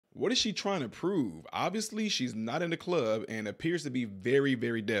What is she trying to prove? Obviously, she's not in the club and appears to be very,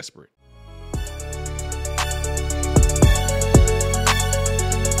 very desperate.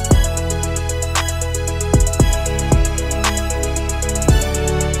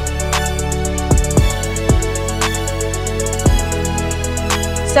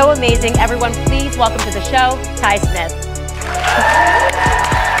 So amazing. Everyone, please welcome to the show, Ty Smith.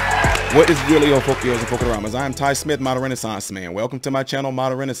 What is good, Leo Fokios and Fokaramas? I am Ty Smith, Model Renaissance Man. Welcome to my channel,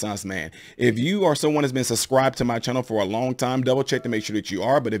 Model Renaissance Man. If you are someone that's been subscribed to my channel for a long time, double check to make sure that you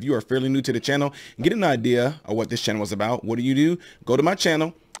are. But if you are fairly new to the channel, get an idea of what this channel is about. What do? Go to my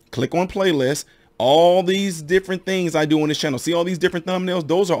channel, click on playlist. All these different things I do on this channel. See all these different thumbnails?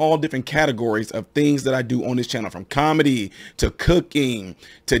 Those are all different categories of things that I do on this channel, from comedy to cooking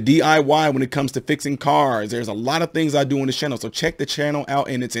to DIY when it comes to fixing cars. There's a lot of things I do on this channel. So check the channel out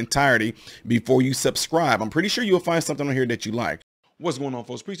in its entirety before you subscribe. I'm pretty sure you'll find something on here that you like. What's going on,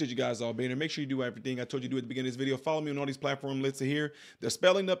 folks? Appreciate you guys all being here. Make sure you do everything I told you to do at the beginning of this video. Follow me on all these platform lists here. The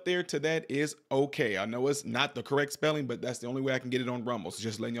spelling up there to that is okay. I know it's not the correct spelling, but that's the only way I can get it on Rumble. So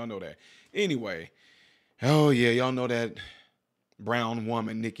just letting y'all know that. Anyway, oh yeah, y'all know that brown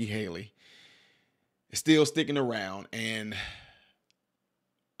woman, Nikki Haley, is still sticking around. And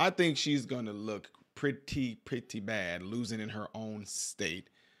I think she's going to look pretty bad losing in her own state,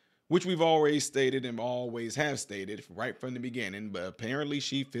 which we've always stated and always have stated right from the beginning. But apparently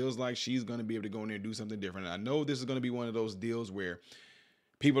she feels like she's going to be able to go in there and do something different. And I know this is going to be one of those deals where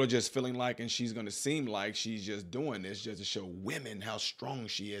people are just feeling like, and she's going to seem like she's just doing this just to show women how strong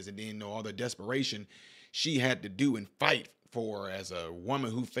she is, and then, you know, all the desperation she had to do and fight for as a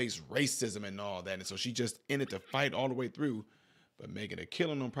woman who faced racism and all that. And so she just in it to fight all the way through, but making a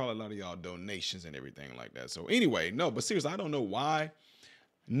killing on probably a lot of y'all donations and everything like that. So anyway, no, but seriously, I don't know why.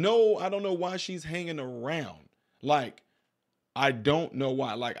 No, I don't know why she's hanging around. Like, I don't know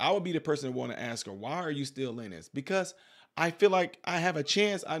why. Like, I would be the person that want to ask her, why are you still in this? Because I feel like I have a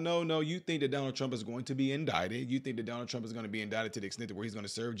chance. I know, no, you think that Donald Trump is going to be indicted. You think that Donald Trump is going to be indicted to the extent that where he's going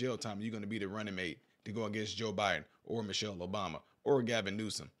to serve jail time. You're going to be the running mate to go against Joe Biden or Michelle Obama or Gavin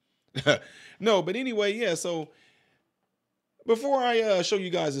Newsom. No, but anyway, yeah. So before I show you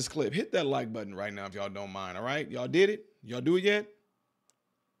guys this clip, hit that like button right now if y'all don't mind. All right, y'all did it? Y'all do it yet?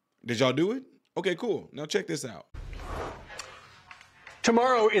 Did y'all do it? Okay, cool. Now check this out.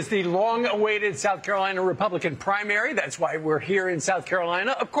 Tomorrow is the long-awaited South Carolina Republican primary. That's why we're here in South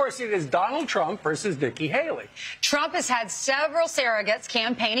Carolina. Of course, it is Donald Trump versus Nikki Haley. Trump has had several surrogates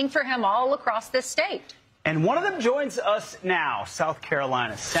campaigning for him all across this state. And one of them joins us now, South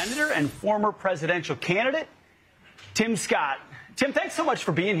Carolina Senator and former presidential candidate, Tim Scott. Tim, thanks so much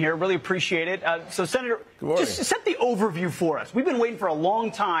for being here. Really appreciate it. So, Senator, just set the overview for us. We've been waiting for a long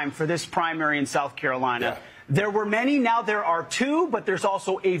time for this primary in South Carolina. Yeah. There were many, now there are two, but there's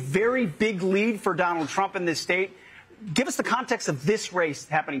also a very big lead for Donald Trump in this state. Give us the context of this race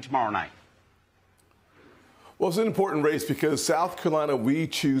happening tomorrow night. Well, it's an important race because South Carolina, we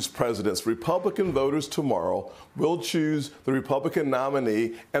choose presidents. Republican voters tomorrow will choose the Republican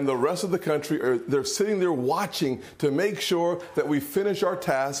nominee, and the rest of the country, they're sitting there watching to make sure that we finish our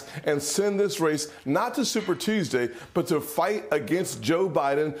task and send this race not to Super Tuesday, but to fight against Joe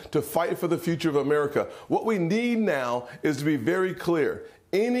Biden, to fight for the future of America. What we need now is to be very clear.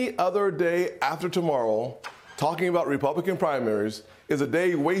 Any other day after tomorrow, talking about Republican primaries is a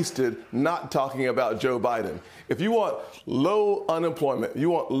day wasted not talking about Joe Biden. If you want low unemployment, you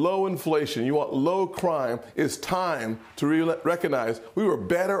want low inflation, you want low crime, it's time to recognize we were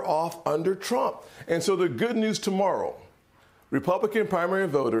better off under Trump. And so the good news tomorrow, Republican primary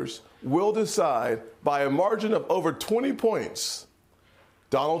voters will decide by a margin of over 20 points,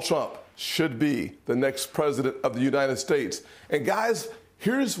 Donald Trump should be the next president of the United States. And guys,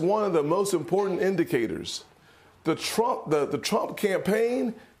 here's one of the most important indicators. The Trump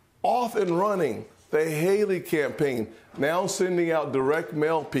campaign off and running. The Haley campaign now sending out direct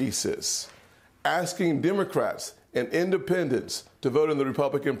mail pieces asking Democrats and independents to vote in the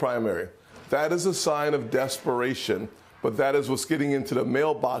Republican primary. That is a sign of desperation, but that is what's getting into the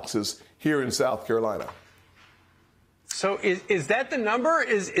mailboxes here in South Carolina. So is that the number?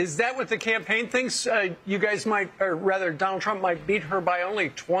 Is that what the campaign thinks? You guys might, or rather Donald Trump might beat her by only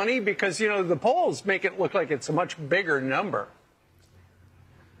 20? Because, you know, the polls make it look like it's a much bigger number.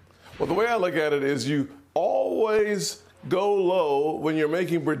 Well, the way I look at it is you always go low when you're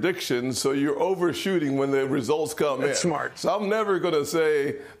making predictions, so you're overshooting when the results come in. That's smart. So I'm never going to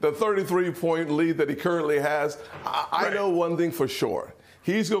say the 33-point lead that he currently has. I know one thing for sure.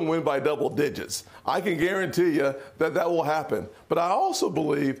 he's going to win by double digits. I can guarantee you that that will happen. But I also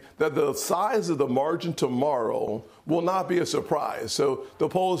believe that the size of the margin tomorrow will not be a surprise. So the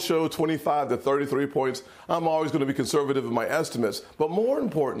polls show 25 to 33 points. I'm always going to be conservative in my estimates. But more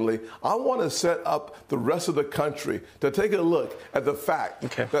importantly, I want to set up the rest of the country to take a look at the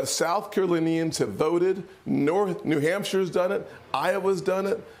fact that South Carolinians have voted, New Hampshire's done it, Iowa's done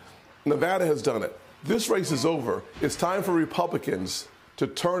it, Nevada has done it. This race is over. It's time for Republicans to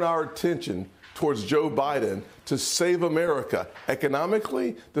turn our attention towards Joe Biden to save America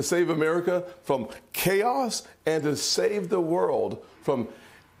economically, to save America from chaos, and to save the world from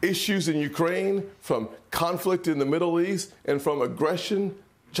issues in Ukraine, from conflict in the Middle East, and from aggression,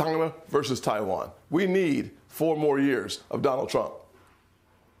 China versus Taiwan. We need 4 more years of Donald Trump.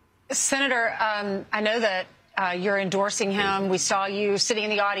 Senator, I know that you're endorsing him. We saw you sitting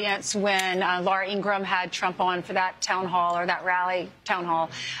in the audience when Laura Ingraham had Trump on for that town hall, or that rally town hall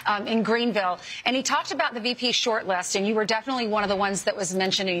in Greenville. And he talked about the VP shortlist, and you were definitely one of the ones that was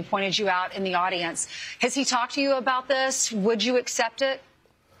mentioned, and he pointed you out in the audience. Has he talked to you about this? Would you accept it?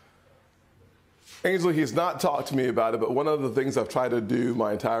 Ainsley, he's not talked to me about it, but one of the things I've tried to do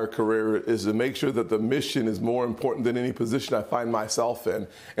my entire career is to make sure that the mission is more important than any position I find myself in.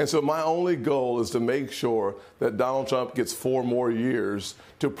 And so my only goal is to make sure that Donald Trump gets 4 more years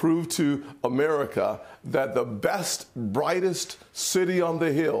to prove to America that the best, brightest city on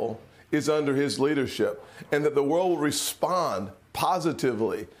the hill is under his leadership, and that the world will respond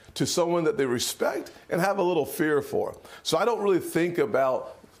positively to someone that they respect and have a little fear for. So I don't really think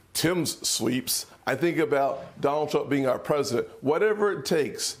about Tim's sweeps. I think about Donald Trump being our president. Whatever it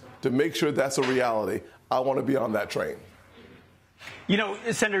takes to make sure that's a reality, I want to be on that train. You know,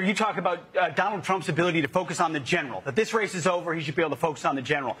 Senator, you talk about Donald Trump's ability to focus on the general, that this race is over, he should be able to focus on the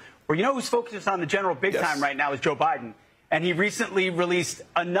general. Well, you know who's focused on the general big time right now is Joe Biden. And he recently released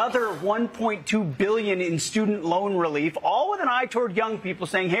another $1.2 billion in student loan relief, all with an eye toward young people,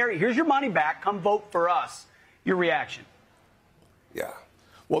 saying, Harry, here's your money back, come vote for us. Your reaction? Yeah.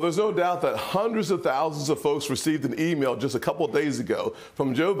 Well, there's no doubt that hundreds of thousands of folks received an email just a couple of days ago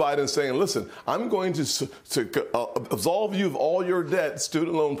from Joe Biden saying, listen, I'm going to absolve you of all your debt,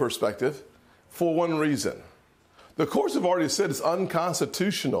 student loan perspective, for one reason. The courts have already said it's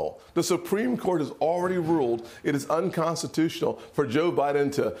unconstitutional. The Supreme Court has already ruled it is unconstitutional for Joe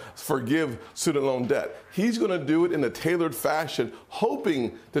Biden to forgive student loan debt. He's going to do it in a tailored fashion,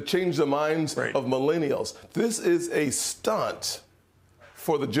 hoping to change the minds of millennials. This is a stunt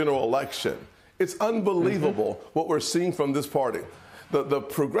for the general election. It's unbelievable what we're seeing from this party. The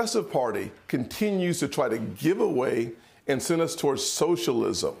Progressive Party continues to try to give away and send us towards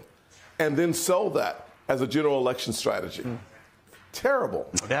socialism and then sell that as a general election strategy. Terrible.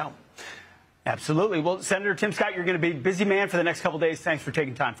 No doubt. Absolutely. Well, Senator Tim Scott, you're going to be a busy man for the next couple of days. Thanks for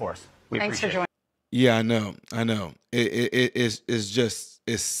taking time for us. Thanks for joining. Yeah, I know. It's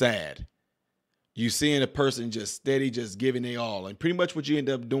sad. You seeing a person just steady, just giving their all. And pretty much what you end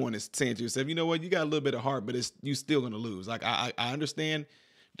up doing is saying to yourself, you know what, you got a little bit of heart, but you still going to lose. Like, I understand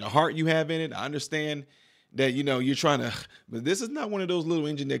the heart you have in it. I understand that, you know, you're trying to, but this is not one of those little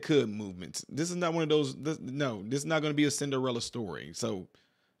engine that could movements. This is not one of those, this is not going to be a Cinderella story. So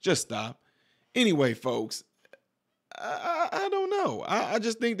just stop. Anyway, folks, I don't know. I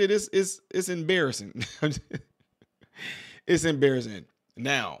just think that it's embarrassing. It's embarrassing.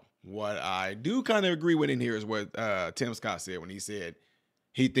 Now, what I do kind of agree with in here is what Tim Scott said when he said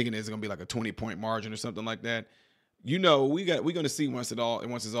he thinking it's going to be like a 20-point margin or something like that. You know, we're going to see once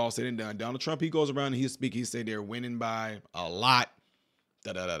it's all said and done. Donald Trump, he goes around and he speaks. He said they're winning by a lot.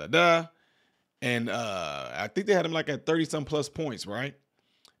 And I think they had him like at 30-some plus points, right?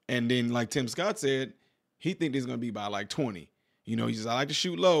 And then, like Tim Scott said, he thinks it's going to be by like 20. You know, he says, I like to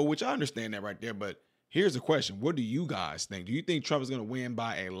shoot low, which I understand that right there. But here's the question. What do you guys think? Do you think Trump is going to win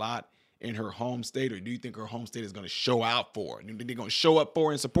by a lot in her home state, or do you think her home state is going to show out for her? Do you think they're going to show up for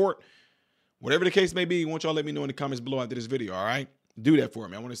her and support? Whatever the case may be, I want y'all to let me know in the comments below after this video, all right? Do that for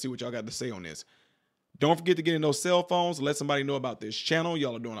me. I want to see what y'all got to say on this. Don't forget to get in those cell phones. Let somebody know about this channel.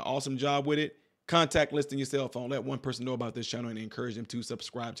 Y'all are doing an awesome job with it. Contact list in your cell phone. Let one person know about this channel and encourage them to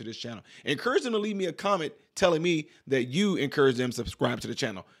subscribe to this channel. Encourage them to leave me a comment telling me that you encourage them to subscribe to the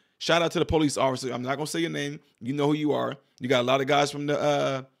channel. Shout out to the police officer. I'm not going to say your name. You know who you are. You got a lot of guys from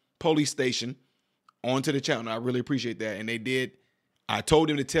the police station onto the channel. I really appreciate that. And they did. I told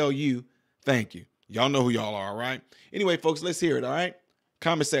them to tell you, thank you. Y'all know who y'all are, all right? Anyway, folks, let's hear it, all right?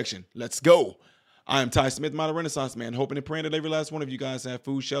 Comment section. Let's go. I am Ty Smith, Model Renaissance Man, hoping and praying that every last one of you guys have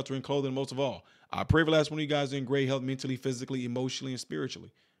food, shelter, and clothing, and most of all, I pray every last one of you guys are in great health mentally, physically, emotionally, and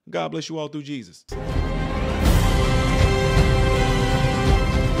spiritually. God bless you all through Jesus.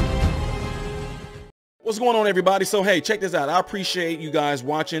 What's going on, everybody? So hey, check this out. I appreciate you guys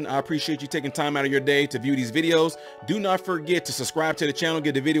watching. I appreciate you taking time out of your day to view these videos. Do not forget to subscribe to the channel,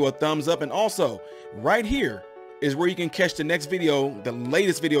 give the video a thumbs up, and also right here is where you can catch the next video, the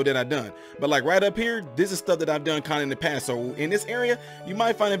latest video that I've done. But like right up here, this is stuff that I've done kind of in the past. So in this area, you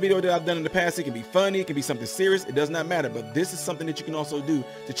might find a video that I've done in the past. It can be funny, it can be something serious, it does not matter. But this is something that you can also do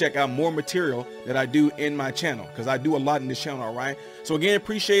to check out more material that I do in my channel, because I do a lot in this channel, all right? So again,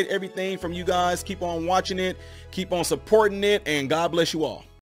 appreciate everything from you guys. Keep on watching it, keep on supporting it, and God bless you all.